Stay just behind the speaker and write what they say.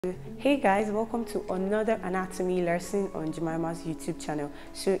Hey guys, welcome to another anatomy lesson on Jemima's YouTube channel.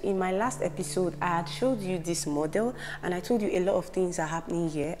 So in my last episode I had showed you this model and I told you a lot of things are happening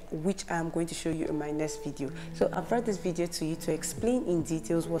here which I'm going to show you in my next video. So I've brought this video to you to explain in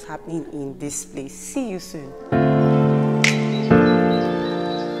details what's happening in this place. See you soon.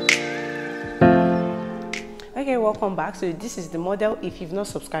 Okay, welcome back. So this is the model. If you've not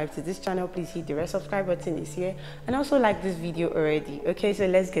subscribed to this channel, please hit the red subscribe button is here and also like this video already. Okay, so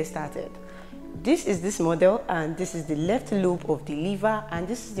let's get started. This is this model and this is the left lobe of the liver and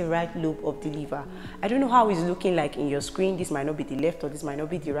this is the right lobe of the liver. I don't know how it's looking like in your screen. This might not be the left or this might not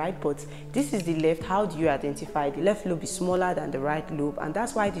be the right, but this is the left. How do you identify? The left lobe is smaller than the right lobe and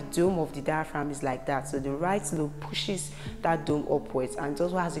that's why the dome of the diaphragm is like that. So the right lobe pushes that dome upwards and it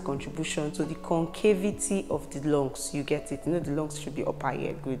also has a contribution to the concavity of the lungs. You get it? You know the lungs should be upper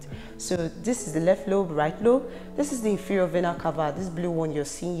here. Good. So this is the left lobe, right lobe. This is the inferior vena cava. This blue one you're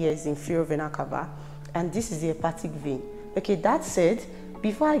seeing here is the inferior vena cava. And this is the hepatic vein. Okay, that said,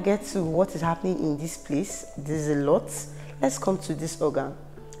 before I get to what is happening in this place, there's a lot. Let's come to this organ.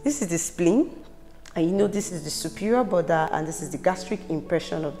 This is the spleen, and you know this is the superior border, and this is the gastric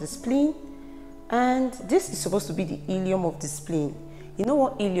impression of the spleen, and this is supposed to be the ileum of the spleen. You know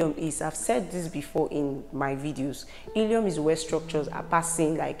what ileum is? I've said this before in my videos. Ileum is where structures are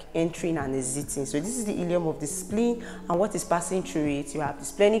passing, like entering and exiting. So this is the ileum of the spleen, and what is passing through it? You have the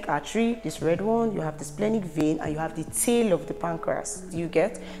splenic artery, this red one, you have the splenic vein, and you have the tail of the pancreas. Do you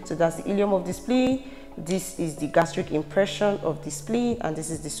get? So that's the ileum of the spleen. This is the gastric impression of the spleen, and this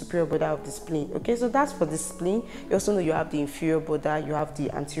is the superior border of the spleen. Okay, so that's for the spleen. You also know you have the inferior border, you have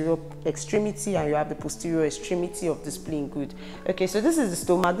the anterior extremity, and you have the posterior extremity of the spleen. Good. Okay, so this is the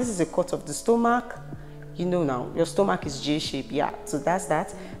stomach. This is a cut of the stomach. You know now, your stomach is J-shaped. Yeah, so that's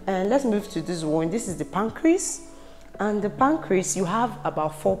that. And let's move to this one. This is the pancreas. And the pancreas, you have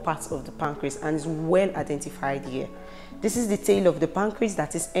about 4 parts of the pancreas, and it's well identified here. This is the tail of the pancreas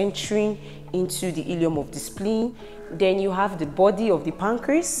that is entering into the ileum of the spleen. Then you have the body of the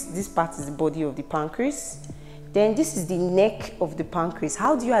pancreas. This part is the body of the pancreas. Then this is the neck of the pancreas.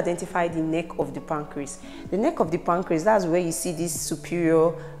 How do you identify the neck of the pancreas? The neck of the pancreas, that's where you see this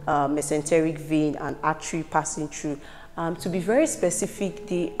superior mesenteric vein and artery passing through. To be very specific,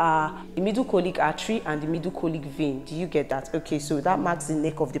 they are the middle colic artery and the middle colic vein. Do you get that? Okay, so that marks the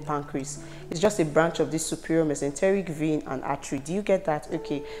neck of the pancreas. It's just a branch of this superior mesenteric vein and artery. Do you get that?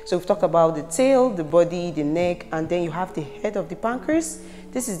 Okay, so we've talked about the tail, the body, the neck, and then you have the head of the pancreas.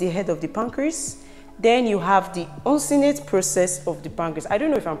 This is the head of the pancreas. Then you have the uncinate process of the pancreas. I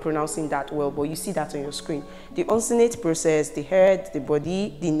don't know if I'm pronouncing that well, but you see that on your screen. The uncinate process, the head, the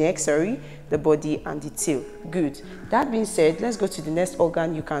body, the neck, sorry, the body, and the tail. Good. That being said, let's go to the next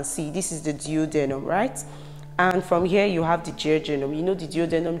organ you can see. This is the duodenum, right? And from here, you have the jejunum. You know the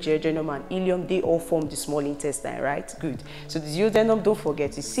duodenum, jejunum, and ileum, they all form the small intestine, right? Good. So the duodenum, don't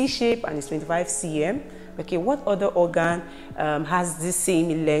forget, is C-shape and it's 25 cm. Okay, what other organ has the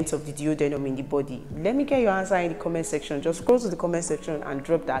same length of the duodenum in the body? Let me get your answer in the comment section. Just scroll to the comment section and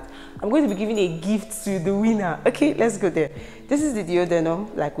drop that. I'm going to be giving a gift to the winner. Okay, let's go there. This is the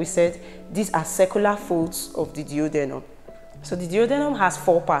duodenum. Like we said, these are circular folds of the duodenum. So the duodenum has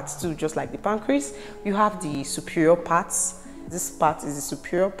 4 parts too, just like the pancreas. You have the superior parts. This part is the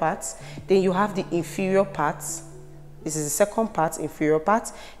superior part. Then you have the inferior parts. This is the second part, inferior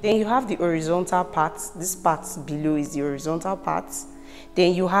part. Then you have the horizontal part. This part below is the horizontal part.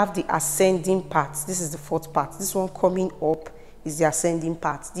 Then you have the ascending part. This is the 4th part. This one coming up is the ascending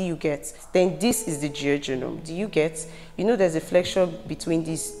part. Do you get? Then this is the jejunum. Do you get? You know there's a flexion between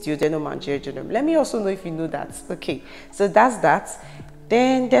this duodenum and jejunum. Let me also know if you know that. Okay, so that's that.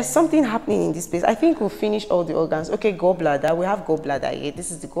 Then there's something happening in this place. I think we'll finish all the organs. Okay, gallbladder. We have gallbladder here.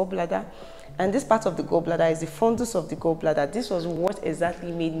 This is the gallbladder. And this part of the gallbladder is the fundus of the gallbladder. This was what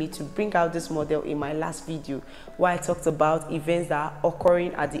exactly made me to bring out this model in my last video, where I talked about events that are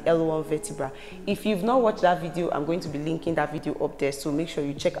occurring at the L1 vertebra. If you've not watched that video, I'm going to be linking that video up there, so make sure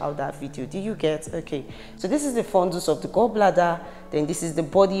you check out that video. Do you get? Okay, so this is the fundus of the gallbladder. Then this is the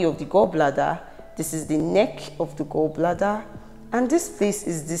body of the gallbladder. This is the neck of the gallbladder. And this place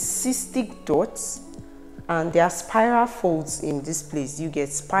is the cystic duct. And there are spiral folds in this place. You get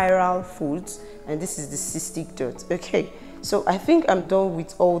spiral folds, and this is the cystic duct. Okay, so I think I'm done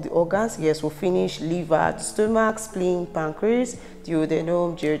with all the organs. Yes, we'll finish liver, stomach, spleen, pancreas,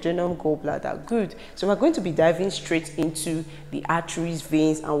 duodenum, jejunum, gallbladder. Good. So we're going to be diving straight into the arteries,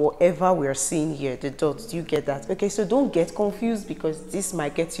 veins, and whatever we're seeing here, the dots. Do you get that? Okay, so don't get confused because this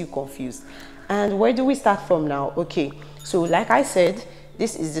might get you confused. And where do we start from now? Okay, so like I said,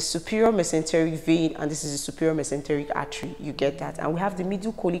 This is the superior mesenteric vein, and this is the superior mesenteric artery. You get that? And we have the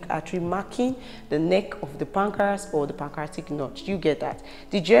middle colic artery marking the neck of the pancreas or the pancreatic notch. You get that?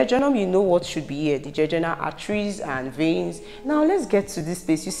 The jejunum, you know what should be here, the jejunal arteries and veins. Now let's get to this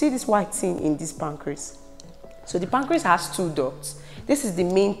place. You see this white thing in this pancreas. So the pancreas has two ducts. This is the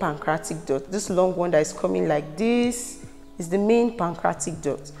main pancreatic duct. This long one that is coming like this is the main pancreatic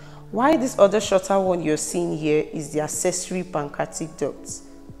duct. Why this other shorter one you're seeing here is the accessory pancreatic duct.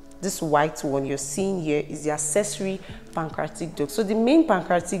 This white one you're seeing here is the accessory pancreatic duct. So the main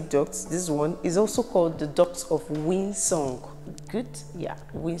pancreatic duct, this one, is also called the duct of Winsong. Good? Yeah,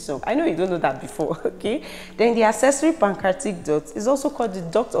 Winsong. I know you don't know that before, okay? Then the accessory pancreatic duct is also called the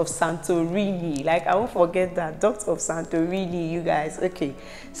duct of Santorini. Like, I won't forget that, duct of Santorini, you guys. Okay,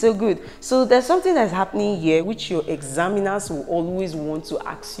 so good. So there's something that's happening here which your examiners will always want to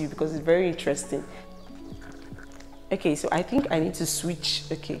ask you because it's very interesting. Okay, so I think I need to switch.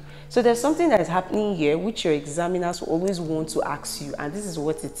 Okay, so there's something that is happening here which your examiners will always want to ask you, and this is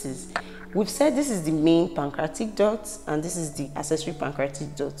what it is. We've said this is the main pancreatic duct and this is the accessory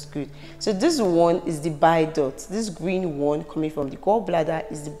pancreatic duct. Good. So this one is the bile duct. This green one coming from the gallbladder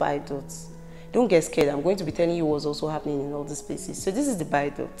is the bile duct. Don't get scared. I'm going to be telling you what's also happening in all these places. So this is the bile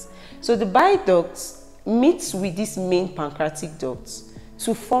duct. So the bile duct meets with this main pancreatic duct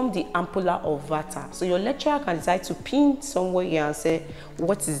to form the ampulla of Vata. So your lecturer can decide to pin somewhere here and say,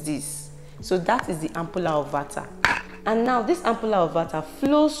 what is this? So that is the ampulla of Vata. And now this ampulla of Vata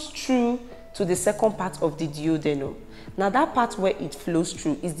flows through to the second part of the duodenum. Now that part where it flows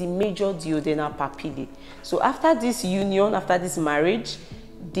through is the major duodenal papillae. So after this union, after this marriage,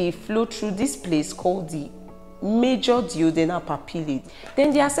 they flow through this place called the major duodenal papillae.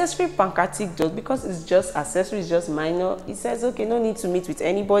 Then the accessory pancreatic duct, because it's just accessory, it's just minor, it says, okay, no need to meet with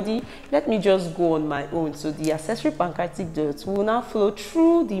anybody, let me just go on my own. So the accessory pancreatic duct will now flow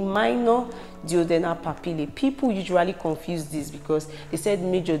through the minor duodenal papillae. People usually confuse this because they said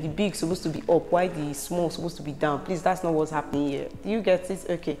major, the big supposed to be up, while the small supposed to be down. Please, that's not what's happening here. Do you get it?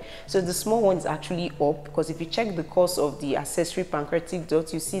 Okay, so the small one is actually up, because if you check the course of the accessory pancreatic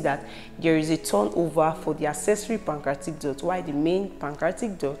duct, you see that there is a turnover for the accessory pancreatic duct, while the main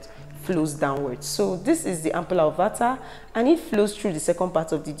pancreatic duct flows downwards. So this is the ampulla of Vata, and it flows through the second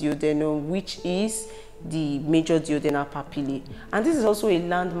part of the duodenum, which is the major duodenal papillae. And this is also a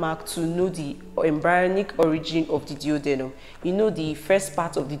landmark to know the embryonic origin of the duodenum. You know, the first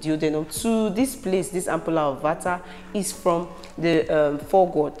part of the duodenum to this place, this ampulla of Vata, is from the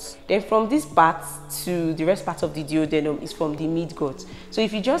foregut. Then from this part to the rest part of the duodenum is from the midgut. So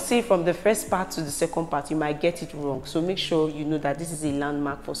if you just say from the first part to the second part, you might get it wrong. So make sure you know that this is a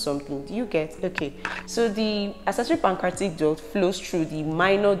landmark for something. Do you get? Okay. So the accessory pancreatic duct flows through the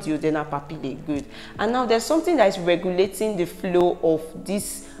minor duodenal papillae. Good. And now there's something that is regulating the flow of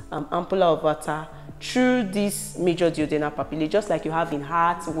this ampulla of Vata through this major duodenal papillae, just like you have in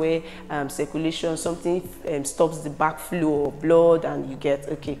heart where circulation, something stops the backflow of blood and you get,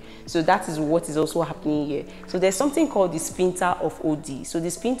 okay. So that is what is also happening here. So there's something called the sphincter of Oddi. So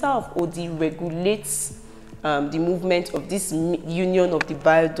the sphincter of Oddi regulates the movement of this union of the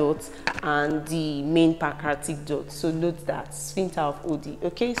bile duct and the main pancreatic duct. So note that, sphincter of Oddi.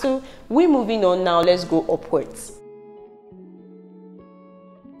 Okay, so we're moving on now. Let's go upwards.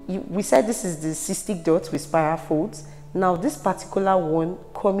 We said this is the cystic duct with spiral folds. Now this particular one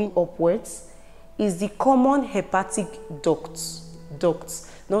coming upwards is the common hepatic ducts,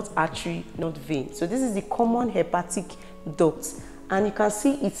 not artery, not vein. So this is the common hepatic duct, and you can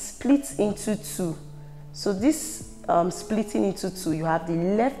see it splits into two. So this splitting into two, you have the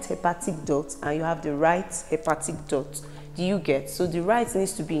left hepatic duct and you have the right hepatic duct. Do you get? So the right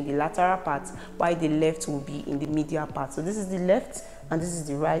needs to be in the lateral part, while the left will be in the medial part. So this is the left, and this is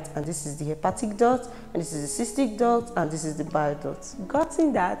the right, and this is the hepatic duct, and this is the cystic duct, and this is the bile duct.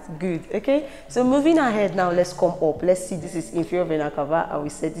 Gotten that? Good. Okay, so moving ahead now, let's come up. Let's see, this is inferior vena cava, and we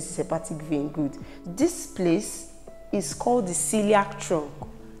said this is hepatic vein. Good. This place is called the celiac trunk.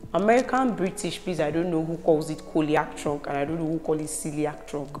 American, British, please, I don't know who calls it celiac trunk, and I don't know who calls it celiac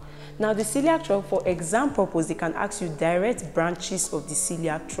trunk. Now the celiac trunk, for exam purpose, they can ask you direct branches of the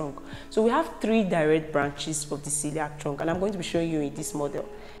celiac trunk. So we have 3 direct branches of the celiac trunk, and I'm going to be showing you in this model.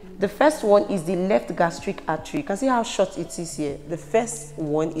 The first one is the left gastric artery. You can see how short it is here. The first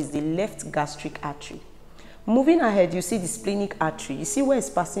one is the left gastric artery. Moving ahead, you see the splenic artery. You see where it's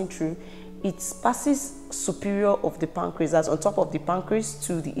passing through? It passes superior of the pancreas, that's on top of the pancreas,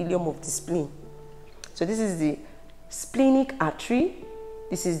 to the ileum of the spleen. So this is the splenic artery.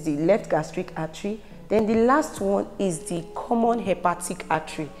 This is the left gastric artery. Then the last one is the common hepatic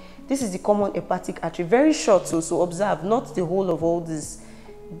artery. This is the common hepatic artery. Very short, so observe, not the whole of all this.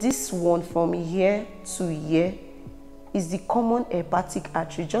 this one from here to here is the common hepatic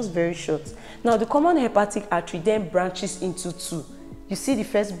artery, just very short. Now the common hepatic artery then branches into two. You see the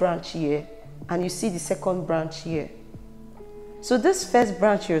first branch here and you see the second branch here. So this first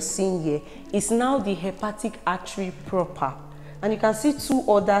branch you're seeing here is now the hepatic artery proper, and you can see two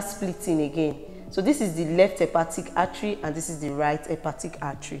others splitting again. So this is the left hepatic artery and this is the right hepatic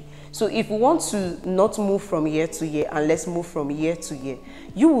artery. So if we want to not move from here to here and let's move from here to here,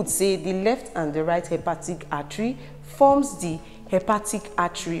 you would say the left and the right hepatic artery forms the hepatic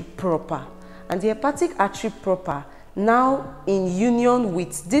artery proper, and the hepatic artery proper now in union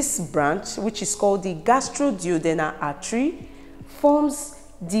with this branch, which is called the gastroduodenal artery, forms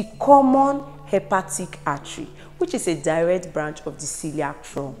the common hepatic artery, which is a direct branch of the celiac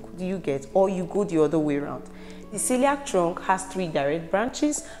trunk. Do you get? Or you go the other way around. The celiac trunk has three direct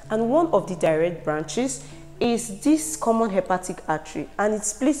branches, and one of the direct branches is this common hepatic artery, and it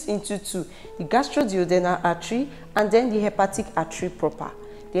splits into two: the gastroduodenal artery and then the hepatic artery proper.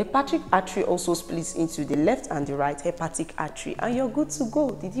 The hepatic artery also splits into the left and the right hepatic artery, and you're good to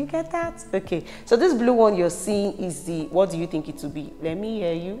go. Did you get that? Okay, so this blue one you're seeing is the, what do you think it will be? Let me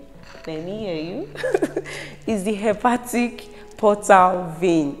hear you. Let me hear you. Is the hepatic portal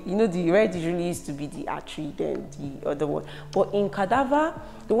vein. You know, the red usually used to be the artery, then the other one. But in cadaver,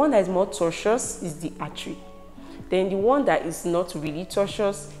 the one that is more tortuous is the artery. Then the one that is not really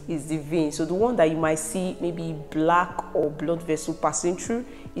tortuous is the vein. So the one that you might see maybe black or blood vessel passing through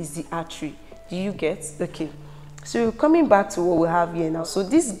is the artery. Do you get? Okay. So coming back to what we have here now. So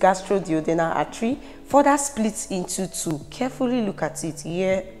this gastroduodenal artery further splits into two. Carefully look at it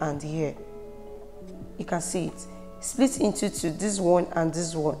here and here. You can see it. Splits into two, this one and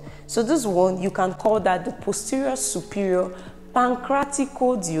this one. So this one, you can call that the posterior superior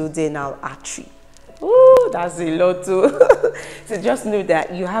pancreatico-duodenal artery. Ooh, that's a lot too. So just know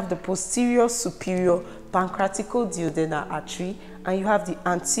that you have the posterior superior pancreatico-duodenal artery and you have the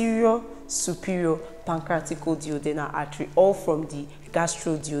anterior superior pancreatico-duodenal artery, all from the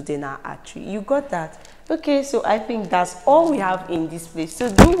gastroduodenal artery. You got that? Okay, so I think that's all we have in this place.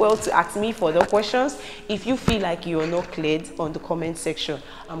 So do well to ask me further questions. If you feel like you're not cleared on the comment section,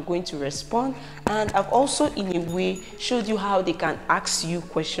 I'm going to respond. And I've also in a way showed you how they can ask you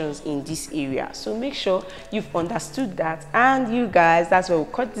questions in this area. So make sure you've understood that. And you guys, that's where we'll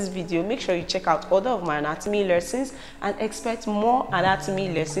cut this video. Make sure you check out other of my anatomy lessons and expect more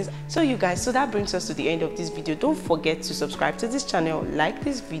anatomy lessons. So you guys, so that brings us to the end of this video. Don't forget to subscribe to this channel, like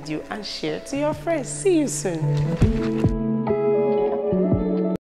this video, and share to your friends. See you soon.